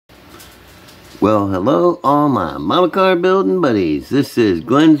Well, hello all my model car building buddies. This is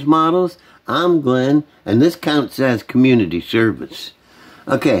Glenn's Models. I'm Glenn, and this counts as community service.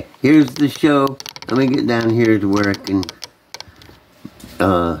 Okay, here's the show. Let me get down here to where I can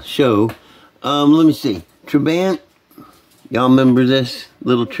show. Let me see. Trabant. Y'all remember this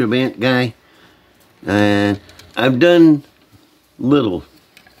little Trabant guy? And I've done little.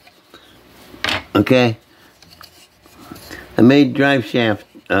 Okay. I made drive shaft.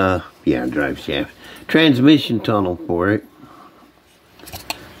 Drive shaft. Transmission tunnel for it.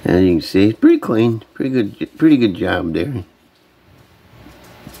 As you can see, it's pretty clean. Pretty good job there.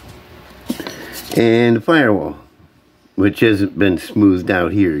 And the firewall, which hasn't been smoothed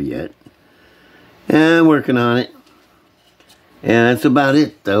out here yet. And I'm working on it. And that's about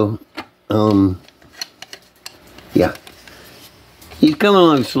it, though. Yeah. He's coming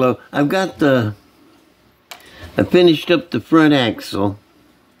along slow. I finished up the front axle.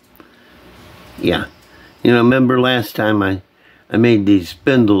 Yeah. You know, remember last time I made these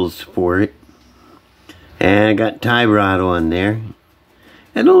spindles for it. And I got tie rod on there.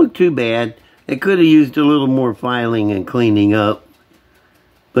 It don't look too bad. It could have used a little more filing and cleaning up.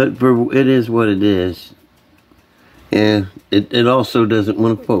 But it is what it is. And it also doesn't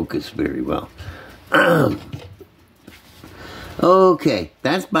want to focus very well. Okay,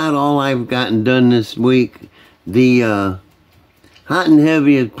 that's about all I've gotten done this week. The Hot and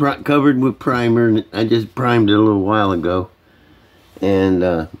Heavy is covered with primer, and I just primed it a little while ago.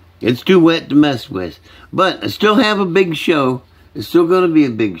 And it's too wet to mess with. But I still have a big show. It's still going to be a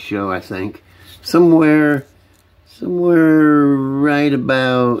big show, I think. Somewhere right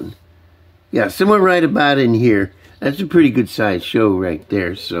about, yeah, somewhere right about in here. That's a pretty good sized show right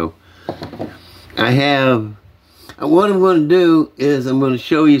there. So what I'm going to do is I'm going to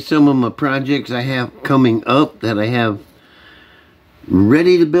show you some of my projects I have coming up that I have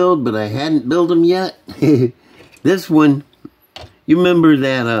ready to build, but I hadn't built them yet. This one, you remember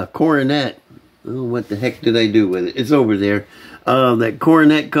that Coronet? Oh, what the heck did I do with it? It's over there. That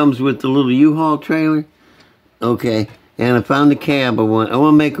Coronet comes with the little U-Haul trailer. Okay, and I found the cab. I want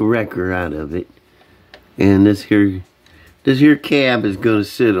to make a wrecker out of it. And this here cab is going to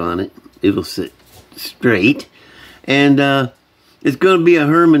sit on it. It'll sit straight. And it's going to be a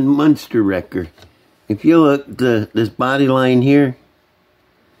Herman Munster wrecker. If you look, this body line here,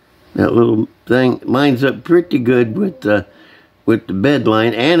 that little thing lines up pretty good with the bed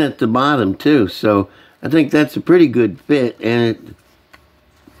line, and at the bottom too. So I think that's a pretty good fit, and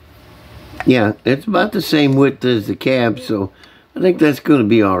it's about the same width as the cab, so I think that's going to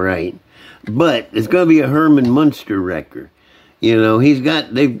be all right. But it's going to be a Herman Munster wrecker. You know,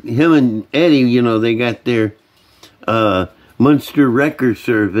 him and Eddie, you know, they got their Munster wrecker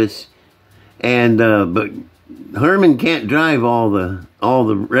service, and but Herman can't drive all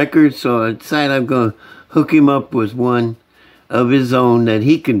the wreckers, so I decided I'm going to hook him up with one of his own that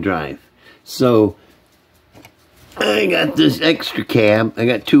he can drive. So I got this extra cab. I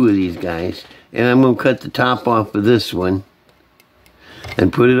got two of these guys, and I'm going to cut the top off of this one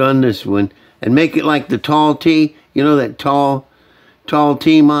and put it on this one and make it like the tall T. You know that tall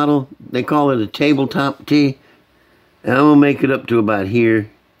T model? They call it a tabletop T. And I'm going to make it up to about here.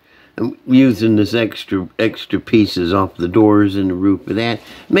 I'm using this extra pieces off the doors and the roof of that.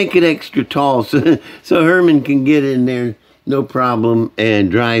 Make it extra tall so Herman can get in there, no problem, and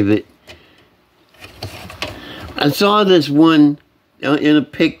drive it. I saw this one in a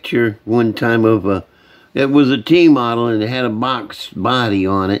picture one time of it was a T model, and it had a box body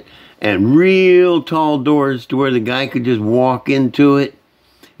on it and real tall doors to where the guy could just walk into it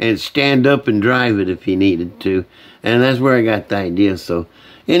and stand up and drive it if he needed to. And that's where I got the idea. So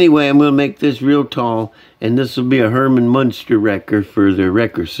anyway, I'm going to make this real tall, and this will be a Herman Munster wrecker for the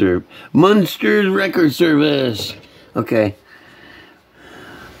wrecker service. Munster's wrecker service. Okay.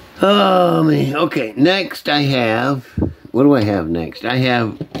 Oh, man. Okay, next I have, what do I have next? I'm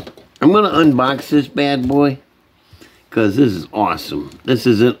going to unbox this bad boy, because this is awesome. This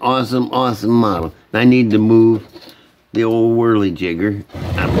is an awesome, awesome model. I need to move the old whirly jigger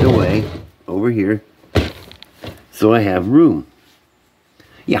out the way over here so I have room.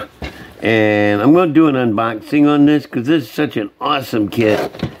 Yeah, and I'm going to do an unboxing on this because this is such an awesome kit.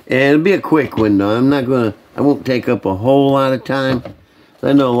 And it'll be a quick one though. I won't take up a whole lot of time.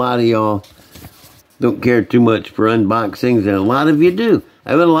 I know a lot of y'all don't care too much for unboxings, and a lot of you do.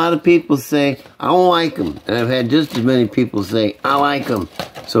 I've had a lot of people say, I don't like them. And I've had just as many people say, I like them.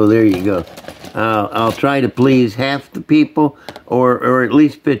 So there you go. I'll try to please half the people, or at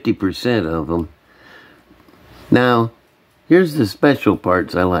least 50% of them. Now, here's the special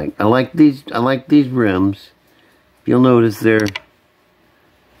parts I like. I like these rims. You'll notice they're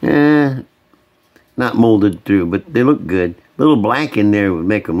not molded through, but they look good. A little black in there would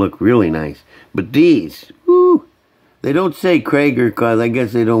make them look really nice. But these, whoo, they don't say Krager because I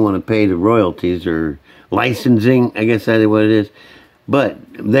guess they don't want to pay the royalties or licensing. I guess that's what it is. But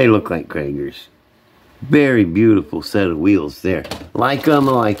they look like Kragers. Very beautiful set of wheels there. Like them,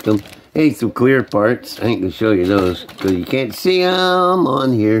 I like them. Hey, some clear parts. I ain't going to show you those because you can't see them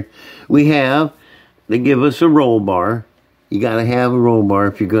on here. They give us a roll bar. You got to have a roll bar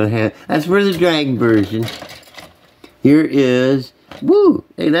if you're going to have. That's for the drag version. Here is, woo,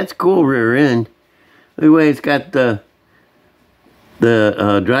 hey, that's cool rear end. Anyway, it's got the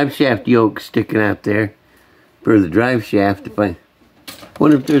drive shaft yoke sticking out there for the drive shaft. If I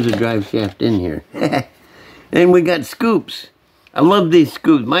wonder if there's a drive shaft in here. And we got scoops. I love these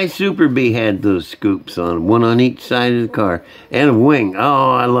scoops. My Super Bee had those scoops on, one on each side of the car. And a wing.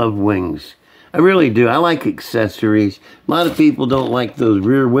 Oh, I love wings. I really do. I like accessories. A lot of people don't like those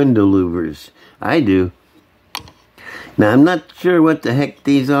rear window louvers. I do. Now, I'm not sure what the heck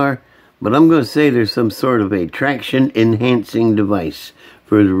these are, but I'm going to say there's some sort of a traction enhancing device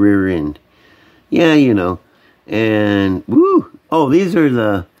for the rear end. Yeah, you know. And, woo! Oh, these are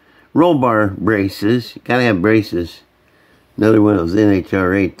the roll bar braces. You gotta have braces. Another one of those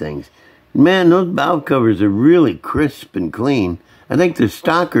NHRA things. Man, those valve covers are really crisp and clean. I think they're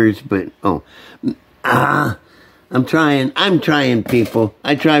stockers, but, I'm trying, people.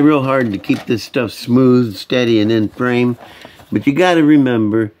 I try real hard to keep this stuff smooth, steady, and in frame. But you gotta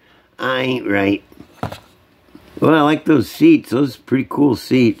remember, I ain't right. Well, I like those seats. Those are pretty cool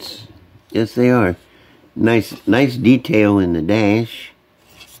seats. Yes, they are. Nice detail in the dash.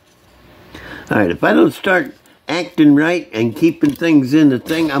 Alright, if I don't start acting right and keeping things in the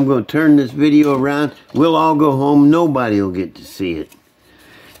thing, I'm going to turn this video around. We'll all go home. Nobody will get to see it.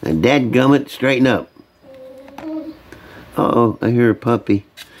 And dadgummit, straighten up. Uh-oh, I hear a puppy.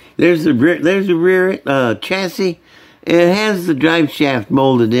 There's the rear chassis. It has the drive shaft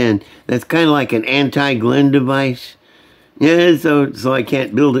molded in. That's kind of like an anti-Glen device. Yeah, so I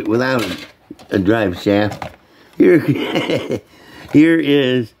can't build it without a drive shaft. Here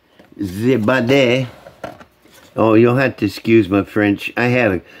is the bidet. Oh, you'll have to excuse my French. I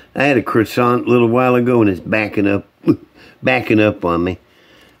had a croissant a little while ago and it's backing up on me.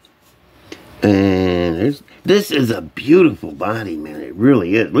 And this is a beautiful body, man. It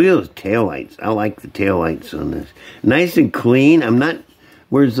really is. Look at those taillights. I like the taillights on this. Nice and clean.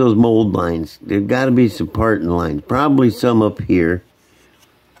 Where's those mold lines? There's got to be some parting lines. Probably some up here.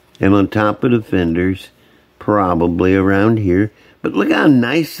 And on top of the fenders. Probably around here. But look how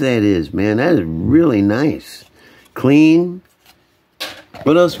nice that is, man. That is really nice. Clean.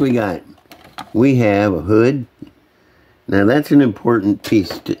 What else we got? We have a hood. Now that's an important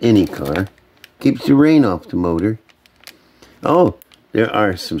piece to any car. Keeps the rain off the motor. Oh, there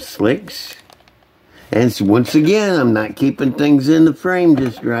are some slicks. And so once again, I'm not keeping things in the frame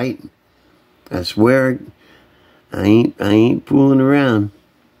just right. I swear, I ain't fooling around.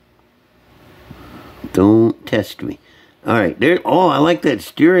 Don't test me. Alright, there. Oh, I like that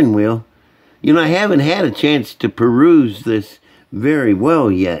steering wheel. You know, I haven't had a chance to peruse this very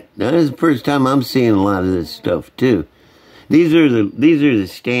well yet. That is the first time I'm seeing a lot of this stuff too. These are the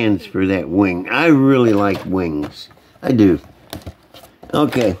stands for that wing. I really like wings. I do.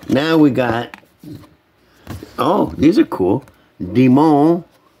 Okay, now we got. Oh, these are cool. Dimon.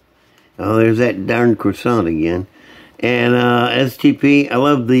 Oh, there's that darn croissant again. And STP.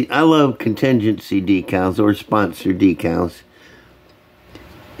 I love contingency decals or sponsor decals.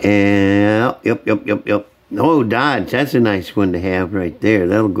 And yep. Oh, Dodge. That's a nice one to have right there.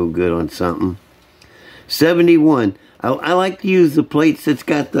 That'll go good on something. 71. I like to use the plates that's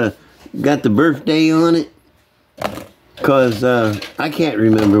got the birthday on it. Because I can't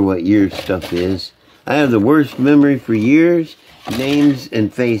remember what year stuff is. I have the worst memory for years, names,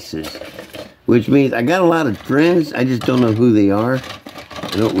 and faces. Which means I got a lot of friends. I just don't know who they are. I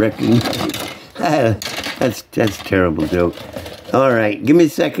don't recognize. That's a terrible joke. All right, give me a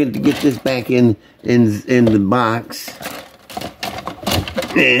second to get this back in the box.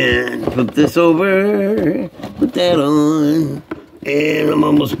 And flip this over. Put that on. And I'm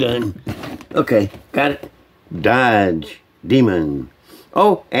almost done. Okay, got it. Dodge Demon.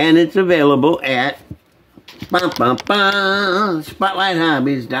 Oh, and it's available at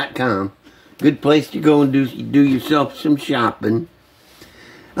SpotlightHobbies.com. Good place to go and do yourself some shopping.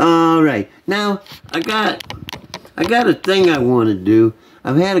 All right, now I got a thing I want to do.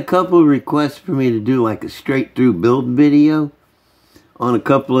 I've had a couple of requests for me to do like a straight through build video on a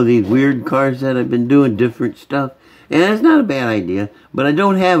couple of these weird cars that I've been doing different stuff, and that's not a bad idea. But I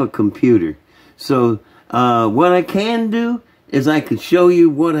don't have a computer, so what I can do is I could show you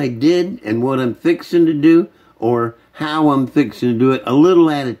what I did and what I'm fixing to do, or how I'm fixing to do it a little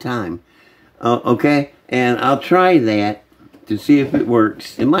at a time. Okay? And I'll try that to see if it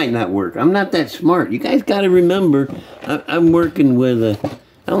works. It might not work. I'm not that smart. You guys got to remember, I'm working with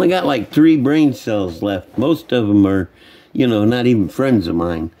I only got like 3 brain cells left. Most of them are, you know, not even friends of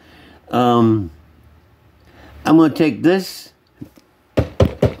mine. I'm going to take this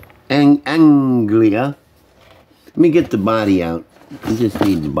Anglia. Let me get the body out. I just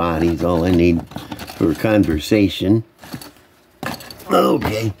need the body is all I need for conversation.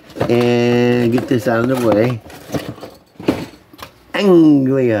 Okay. And get this out of the way.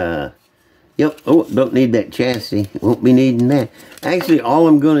 Anglia. Yep. Oh, don't need that chassis. Won't be needing that. Actually, all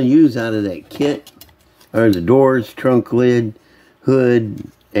I'm going to use out of that kit are the doors, trunk lid,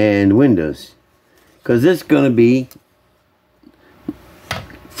 hood, and windows. Because this is going to be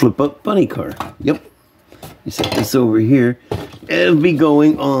flip-up funny car. Yep. You set this over here. It'll be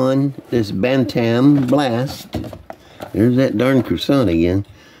going on this Bantam Blast. There's that darn croissant again.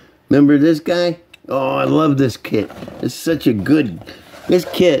 Remember this guy? Oh, I love this kit. It's such a good... This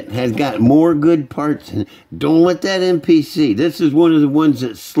kit has got more good parts. Don't let that MPC. This is one of the ones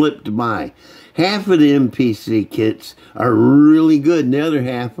that slipped by. Half of the MPC kits are really good, and the other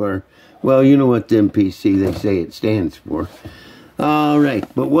half are, well, you know what the MPC they say it stands for. All right,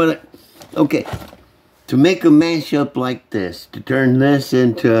 but what? Okay, to make a mashup like this, to turn this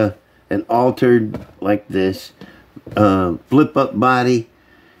into an altered like this, flip-up body.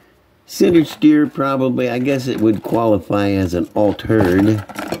 Center steer, probably. I guess it would qualify as an altered.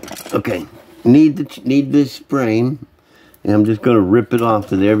 Okay, need this frame, and I'm just going to rip it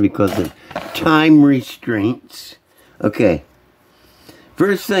off of there because of time restraints. Okay,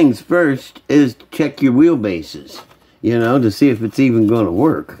 first things first is check your wheelbases, you know, to see if it's even going to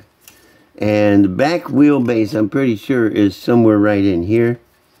work. And the back wheelbase, I'm pretty sure, is somewhere right in here,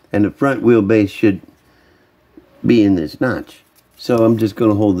 and the front wheelbase should be in this notch. So I'm just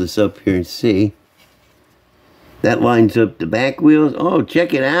going to hold this up here and see. That lines up the back wheels. Oh,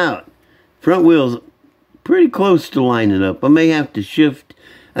 check it out. Front wheels pretty close to lining up. I may have to shift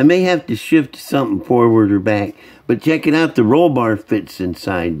something forward or back. But check it out. The roll bar fits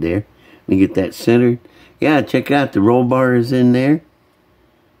inside there. Let me get that centered. Yeah, check it out. The roll bar is in there.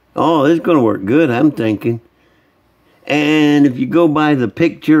 Oh, this is going to work good, I'm thinking. And if you go by the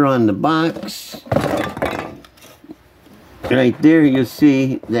picture on the box... right there, you'll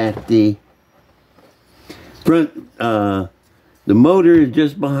see that the front, the motor is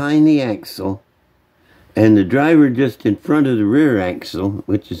just behind the axle, and the driver just in front of the rear axle,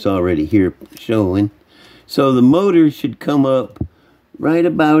 which is already here showing. So the motor should come up right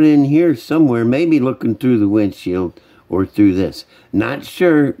about in here somewhere, maybe looking through the windshield or through this. Not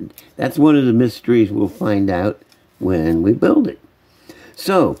sure. That's one of the mysteries we'll find out when we build it.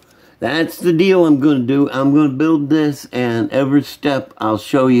 So, that's the deal I'm going to do. I'm going to build this, and every step I'll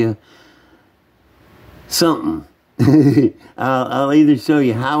show you something. I'll either show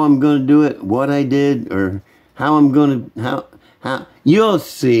you how I'm going to do it, what I did, or how I'm going to, how, you'll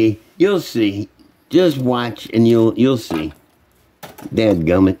see, just watch and you'll see.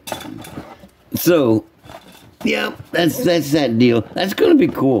 Dadgummit. So, yeah, that's that deal. That's going to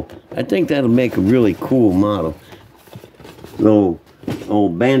be cool. I think that'll make a really cool model.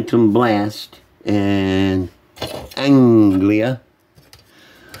 Old Bantam Blast and Anglia.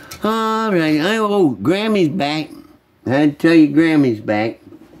 Alright, Grammy's back. I had to tell you Grammy's back.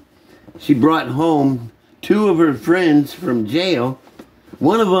 She brought home 2 of her friends from jail.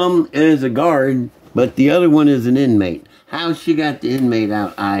 One of them is a guard, but the other one is an inmate. How she got the inmate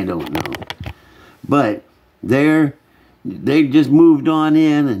out, I don't know. But they just moved on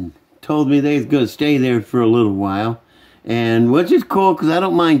in and told me they was going to stay there for a little while. And which is cool, because I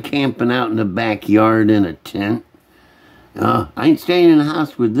don't mind camping out in the backyard in a tent. I ain't staying in the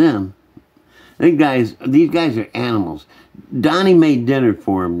house with them. These guys are animals. Donnie made dinner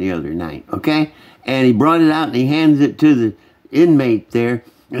for him the other night, okay? And he brought it out and he hands it to the inmate there.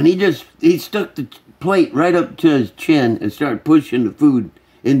 And he stuck the plate right up to his chin and started pushing the food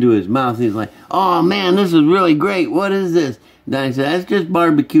into his mouth. He's like, oh man, this is really great. What is this? Donnie said, that's just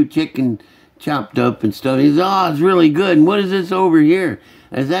barbecue chicken chopped up and stuff. He said, oh, it's really good. And what is this over here?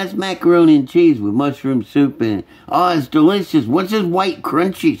 I said, that's macaroni and cheese with mushroom soup in it. Oh, it's delicious. What's this white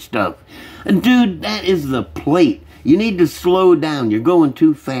crunchy stuff? And dude, that is the plate. You need to slow down. You're going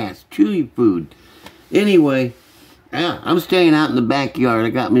too fast. Chew your food. Anyway, yeah, I'm staying out in the backyard. I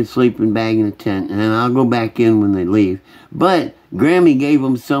got me a sleeping bag in a tent, and I'll go back in when they leave. But Grammy gave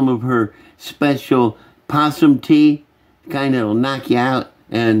them some of her special possum tea. Kind of will knock you out.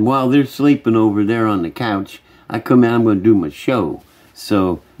 And while they're sleeping over there on the couch, I come out, I'm going to do my show.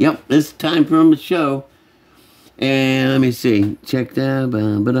 So, yep, it's time for my show. And let me see. Check that.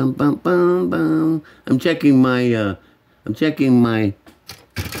 I'm checking my,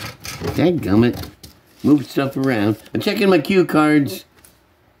 dadgummit. Move stuff around. I'm checking my cue cards.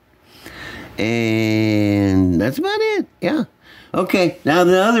 And that's about it. Yeah. Okay, now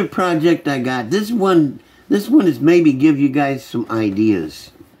the other project I got, this one is maybe give you guys some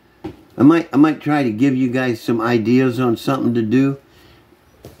ideas. I might try to give you guys some ideas on something to do.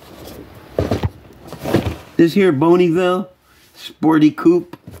 This here Bonneville Sporty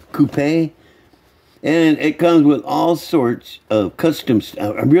Coupe, and it comes with all sorts of custom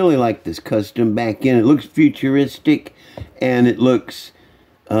stuff. I really like this custom back end. It looks futuristic, and it looks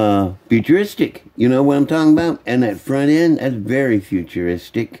futuristic. You know what I'm talking about? And that front end, that's very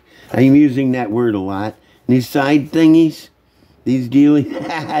futuristic. I'm using that word a lot. And these side thingies, these dealing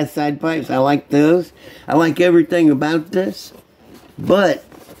side pipes, I like those. I like everything about this. But,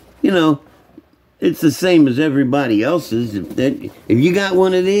 you know, it's the same as everybody else's. If you got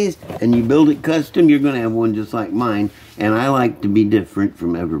one of these and you build it custom, you're going to have one just like mine. And I like to be different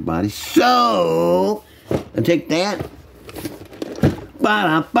from everybody. So, I take that.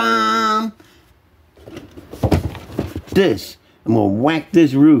 Ba-da-bum. This, I'm going to whack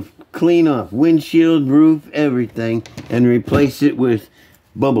this roof clean off, windshield, roof, everything, and replace it with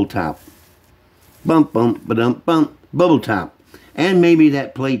bubble top. Bump, bump, ba-dum, bump, bubble top. And maybe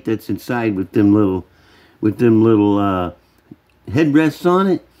that plate that's inside with them little headrests on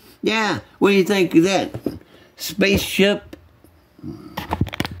it. Yeah, what do you think of that? Spaceship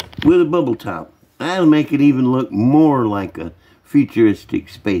with a bubble top. That'll make it even look more like a futuristic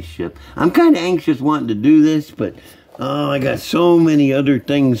spaceship. I'm kind of anxious wanting to do this, but I got so many other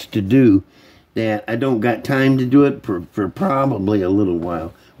things to do that I don't got time to do it for probably a little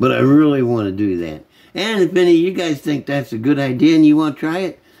while. But I really want to do that. And if any of you guys think that's a good idea and you want to try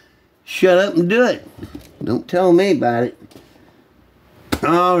it, shut up and do it. Don't tell me about it.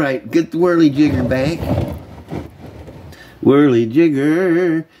 Alright, get the whirly jigger back. Whirly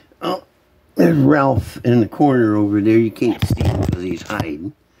jigger. Oh, there's Ralph in the corner over there. You can't see him because he's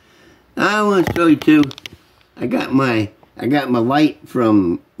hiding. I want to show you too. I got my light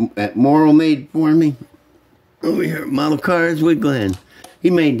from that Morrow made for me. Over here at Model Cars with Glenn. He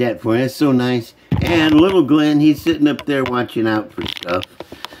made that for me. That's so nice. And little Glenn, he's sitting up there watching out for stuff.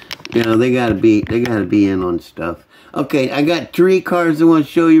 You know, they gotta be in on stuff. Okay, I got 3 cars I want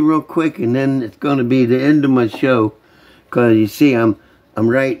to show you real quick, and then it's gonna be the end of my show. Cause you see, I'm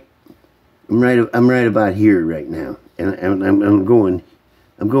right about here right now, and I'm going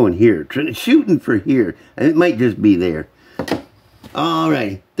here, shooting for here. It might just be there.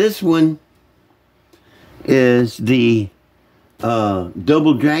 Alright, this one is the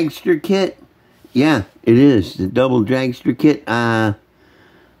double dragster kit. Yeah, it is the double dragster kit. Let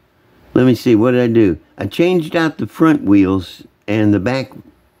me see, what did I do? I changed out the front wheels and the back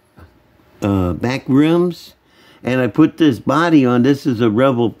rims, and I put this body on. This is a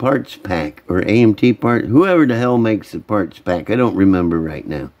Revel parts pack, or AMT part, whoever the hell makes the parts pack. I don't remember right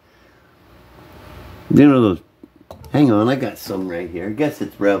now. You know those, hang on, I got some right here. I guess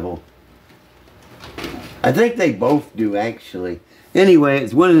it's Revel. I think they both do, actually. Anyway,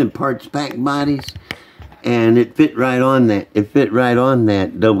 it's one of them parts pack bodies, and it fit right on that. It fit right on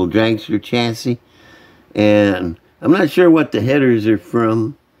that double dragster chassis, and I'm not sure what the headers are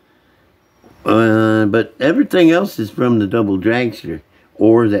from, but everything else is from the double dragster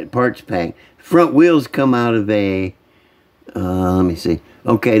or that parts pack. Front wheels come out of a, let me see.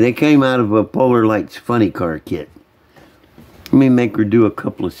 Okay, they came out of a Polar Lights Funny Car kit. Let me make her do a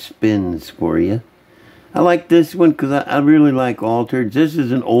couple of spins for you. I like this one because I really like altereds. This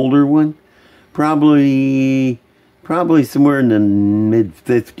is an older one, probably somewhere in the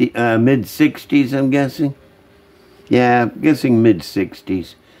mid-60s, I'm guessing. Yeah, I'm guessing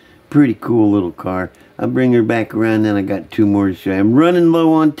mid-60s. Pretty cool little car. I'll bring her back around, then I got 2 more to show you. I'm running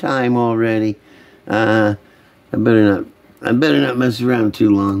low on time already. I better not mess around too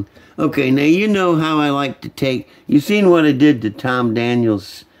long. Okay, now you know how I like to take. You seen what I did to Tom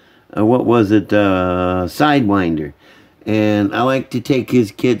Daniels. What was it, Sidewinder. And I like to take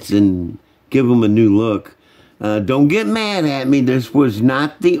his kits and give them a new look. Don't get mad at me. This was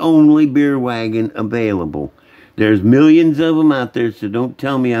not the only beer wagon available. There's millions of them out there, so don't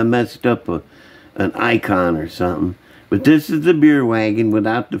tell me I messed up an icon or something. But this is the beer wagon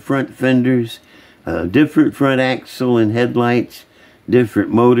without the front fenders, different front axle and headlights, different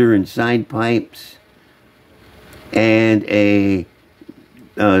motor and side pipes, and a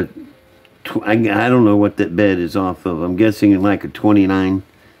I don't know what that bed is off of. I'm guessing like a 29,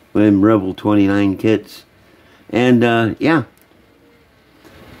 them Revel 29 kits. And yeah,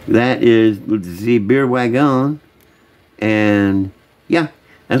 that is the beer wagon. And yeah,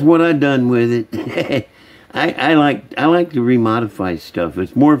 that's what I've done with it. I like to remodify stuff.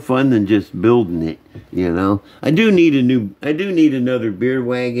 It's more fun than just building it, you know. I do need another beer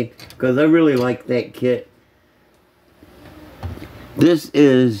wagon because I really like that kit. This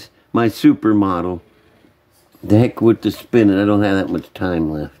is my supermodel. The heck with the spinning. I don't have that much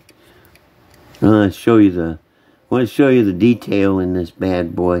time left. I want to show you the detail in this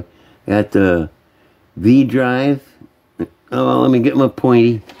bad boy. Got the V drive. Oh, let me get my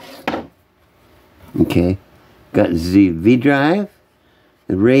pointy. Okay, got the V drive,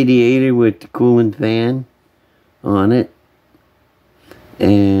 the radiator with the cooling fan on it,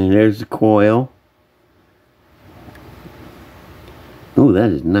 and there's the coil. Oh,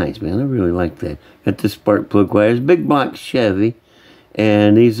 that is nice, man. I really like that. Got the spark plug wires, big box Chevy,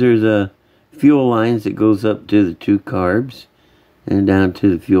 and these are the fuel lines that goes up to the 2 carbs and down to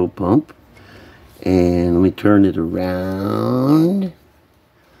the fuel pump. And let me turn it around,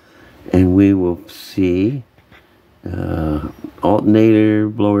 and we will see alternator,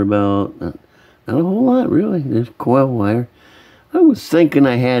 blower belt, not a whole lot really. There's coil wire. I was thinking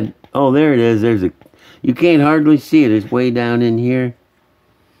I had, oh, there it is. You can't hardly see it. It's way down in here.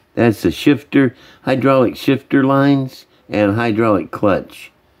 That's the shifter, hydraulic shifter lines and hydraulic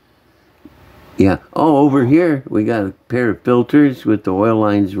clutch. Yeah. Oh, over here we got a pair of filters with the oil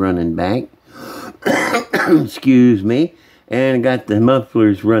lines running back. Excuse me. And got the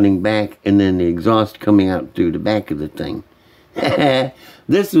mufflers running back and then the exhaust coming out through the back of the thing.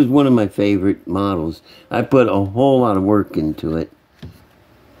 This is one of my favorite models. I put a whole lot of work into it.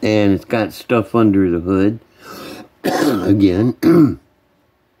 And it's got stuff under the hood. Again.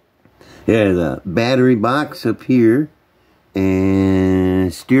 Yeah, the battery box up here.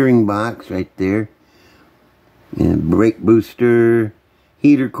 And steering box right there. And brake booster.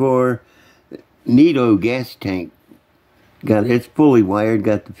 Heater core. Nitto gas tank. It's fully wired,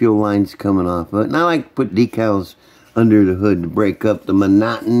 got the fuel lines coming off of it. And I like to put decals under the hood to break up the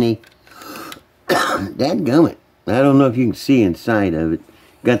monotony. Dadgummit. I don't know if you can see inside of it.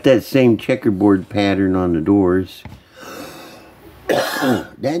 Got that same checkerboard pattern on the doors.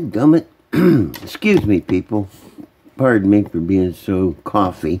 Dadgummit. Excuse me, people. Pardon me for being so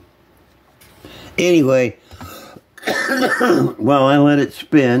coffee. Anyway, while I let it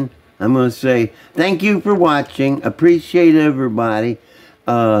spin, I'm going to say thank you for watching. Appreciate everybody.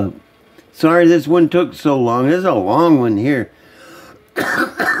 Sorry this one took so long. There's a long one here.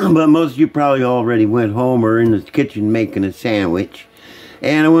 But most of you probably already went home or in the kitchen making a sandwich.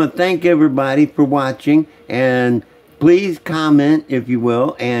 And I want to thank everybody for watching. And please comment, if you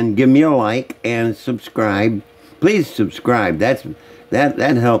will, and give me a like and subscribe. Please subscribe. That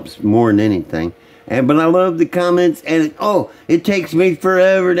helps more than anything. But I love the comments, and it takes me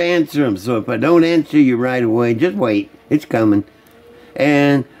forever to answer them. So if I don't answer you right away, just wait. It's coming.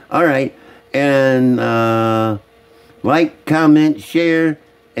 And, alright. And, like, comment, share,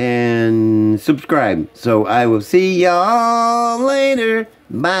 and subscribe. So I will see y'all later.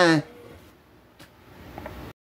 Bye.